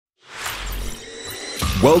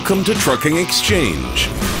Welcome to Trucking Exchange,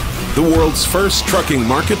 the world's first trucking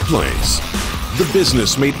marketplace. The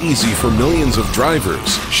business made easy for millions of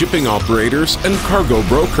drivers, shipping operators, and cargo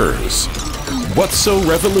brokers. What's so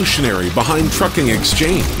revolutionary behind Trucking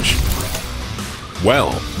Exchange?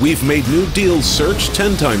 Well, we've made new deals search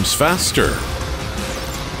 10 times faster,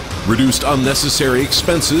 reduced unnecessary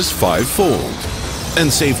expenses 5-fold,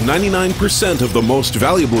 and saved 99% of the most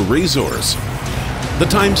valuable resource, the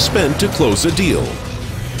time spent to close a deal.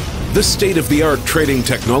 The state-of-the-art trading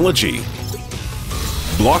technology,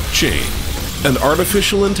 blockchain, and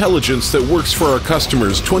artificial intelligence that works for our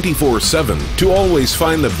customers 24/7 to always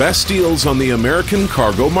find the best deals on the American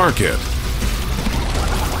cargo market.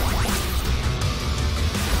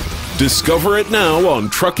 Discover it now on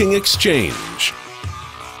Trucking Exchange.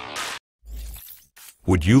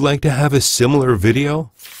 Would you like to have a similar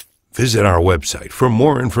video? Visit our website for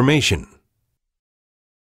more information.